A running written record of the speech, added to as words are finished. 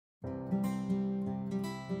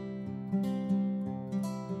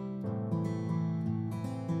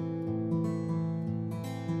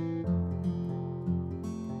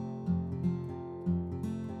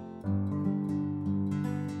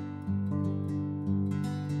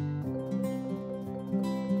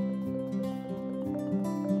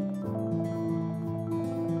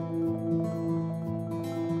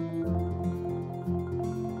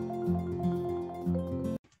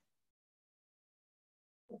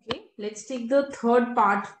Let's take the third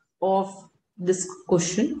part of this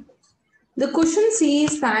question. The question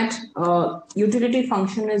says that utility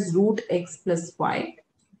function is root x plus y.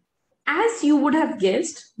 As you would have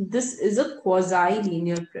guessed, this is a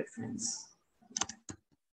quasi-linear preference.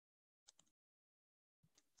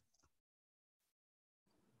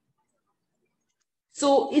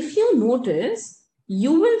 So if you notice,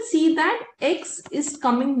 you will see that x is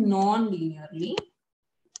coming non-linearly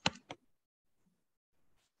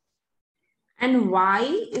and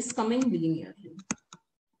y is coming linearly.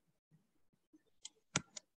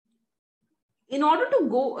 In order to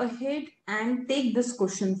go ahead and take this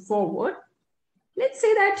question forward, let's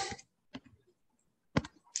say that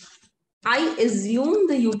I assume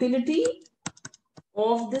the utility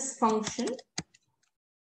of this function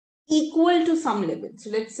equal to some level.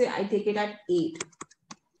 So let's say I take it at 8.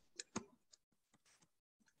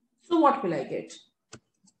 So what will I get?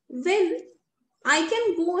 Well, I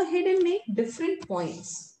can go ahead and make different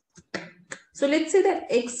points. So let's say that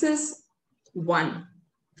x is 1.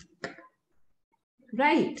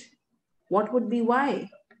 Right. What would be y?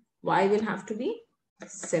 Y will have to be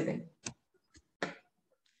 7.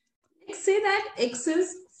 Let's say that x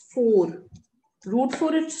is 4. Root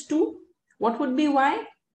 4 is 2. What would be y?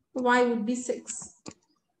 Y would be 6.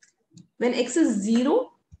 When x is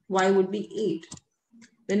 0, y would be 8.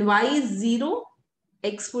 When y is 0,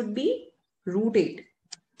 x would be root 8.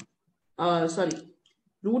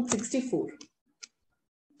 Root 64.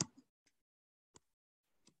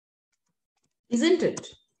 Isn't it?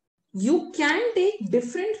 You can take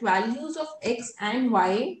different values of x and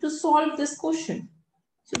y to solve this question.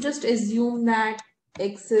 So just assume that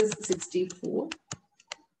x is 64.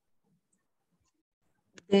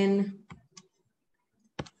 Then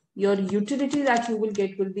your utility that you will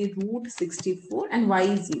get will be root 64 and y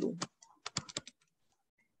is 0.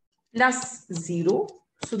 Plus 0.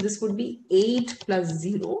 So this would be 8 plus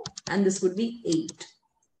 0 and this would be 8.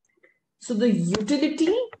 So the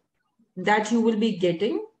utility that you will be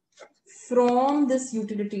getting from this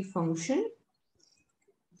utility function,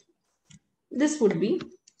 this would be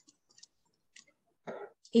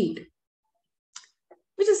 8,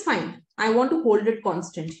 which is fine. I want to hold it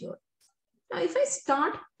constant here. Now, if I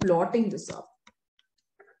start plotting this up,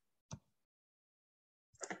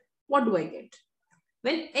 what do I get?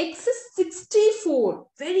 When x is 64,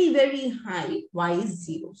 very, very high, y is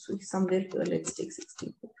 0. So somewhere here, let's take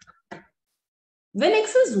 64. When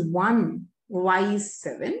x is 1, y is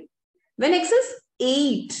 7. When x is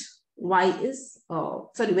 8, y is,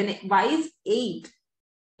 when y is 8,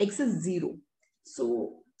 x is 0.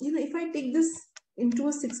 So, if I take this into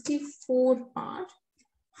a 64 part,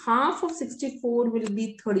 half of 64 will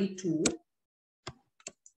be 32.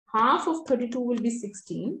 Half of 32 will be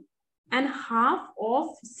 16. And half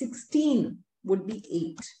of 16 would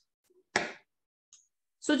be 8.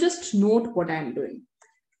 So just note what I am doing.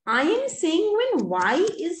 I am saying when y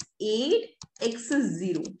is 8, x is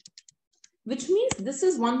 0, which means this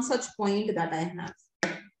is one such point that I have.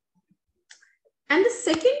 And the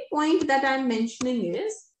second point that I am mentioning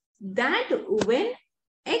is that when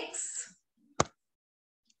x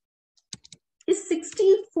is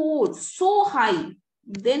 64, so high,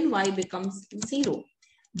 then y becomes 0.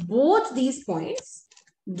 Both these points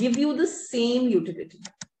give you the same utility.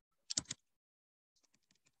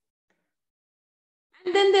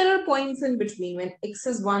 And then there are points in between when x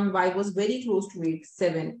is 1, y was very close to 8,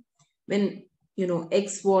 7. When,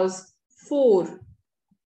 x was 4,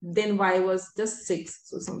 then y was just 6.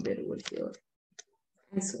 So somewhere over here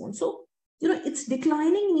and so on. So, it's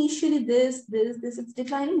declining initially this, it's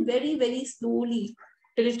declining very, very slowly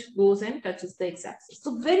till it goes and touches the x-axis.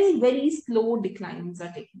 So very, very slow declines are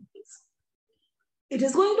taking place. It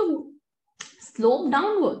is going to slope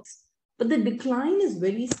downwards, but the decline is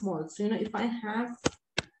very small. So, if I have,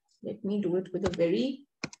 let me do it with a very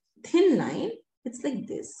thin line, it's like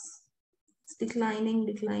this. It's declining,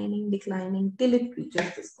 declining, declining till it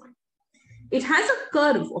reaches this point. It has a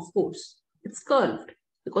curve, of course. It's curved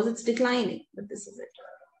because it's declining, but this is it.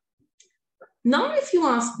 Now, if you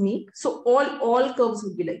ask me, so all curves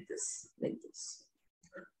would be like this, like this.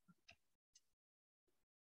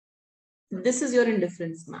 This is your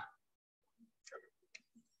indifference map.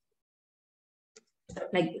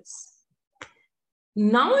 like this.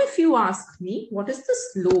 Now, if you ask me, what is the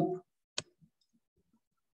slope?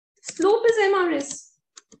 Slope is MRS.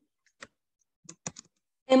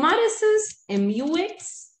 MRS is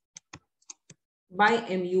MUX by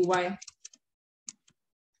MUY.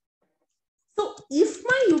 So if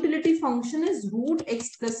my utility function is root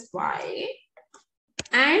x plus y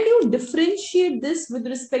and you differentiate this with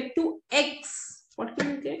respect to x, what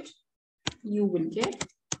will you get? You will get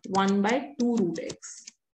 1 by 2 root x.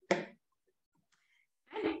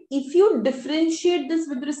 And if you differentiate this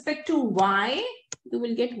with respect to y, you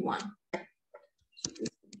will get 1. So this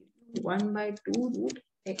will give you 1 by 2 root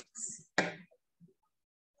x.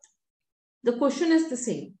 The question is the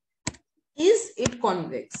same. Is it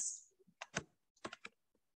convex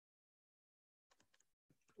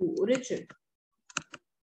to origin?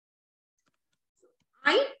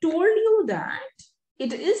 I told you that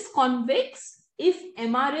it is convex if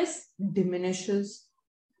MRS diminishes.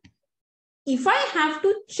 If I have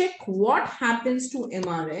to check what happens to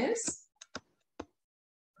MRS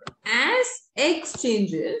as x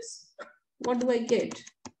changes, what do I get?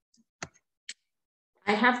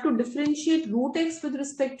 I have to differentiate root x with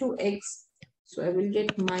respect to x. So I will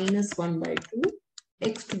get minus 1 by 2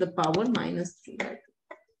 x to the power minus 3 by 2.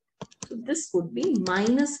 So this would be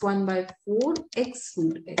minus 1 by 4 x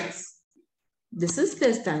root x. This is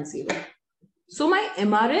less than 0. So my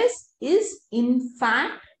MRS is in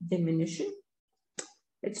fact diminishing.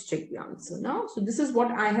 Let's check the answer now. So this is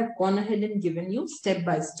what I have gone ahead and given you step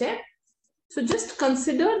by step. So just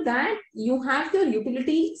consider that you have your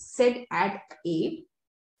utility set at 8.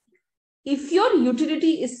 If your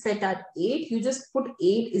utility is set at 8, you just put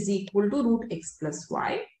 8 is equal to root x plus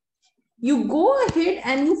y. You go ahead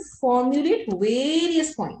and you formulate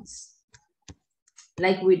various points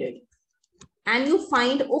like we did. And you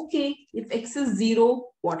find, okay, if x is 0,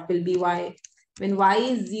 what will be y? When y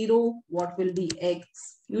is 0, what will be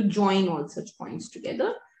x? You join all such points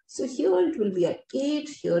together. So here it will be at 8,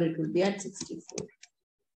 here it will be at 64.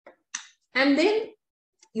 And then,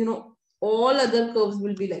 you know, all other curves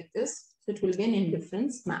will be like this. So it will be an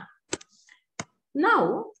indifference map.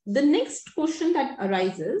 Now, the next question that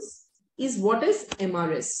arises is what is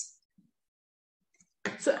MRS?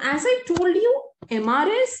 So as I told you,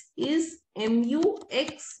 MRS is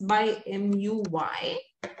MUX by MUY.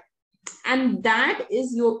 And that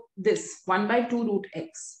is your this 1 by 2 root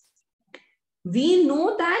x. We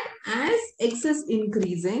know that as x is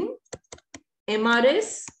increasing,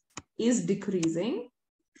 MRS is decreasing.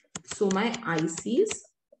 So my ICs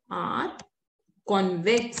are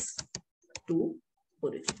convex to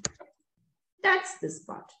origin. That's this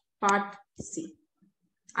part, part C.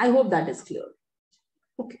 I hope that is clear.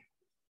 Okay.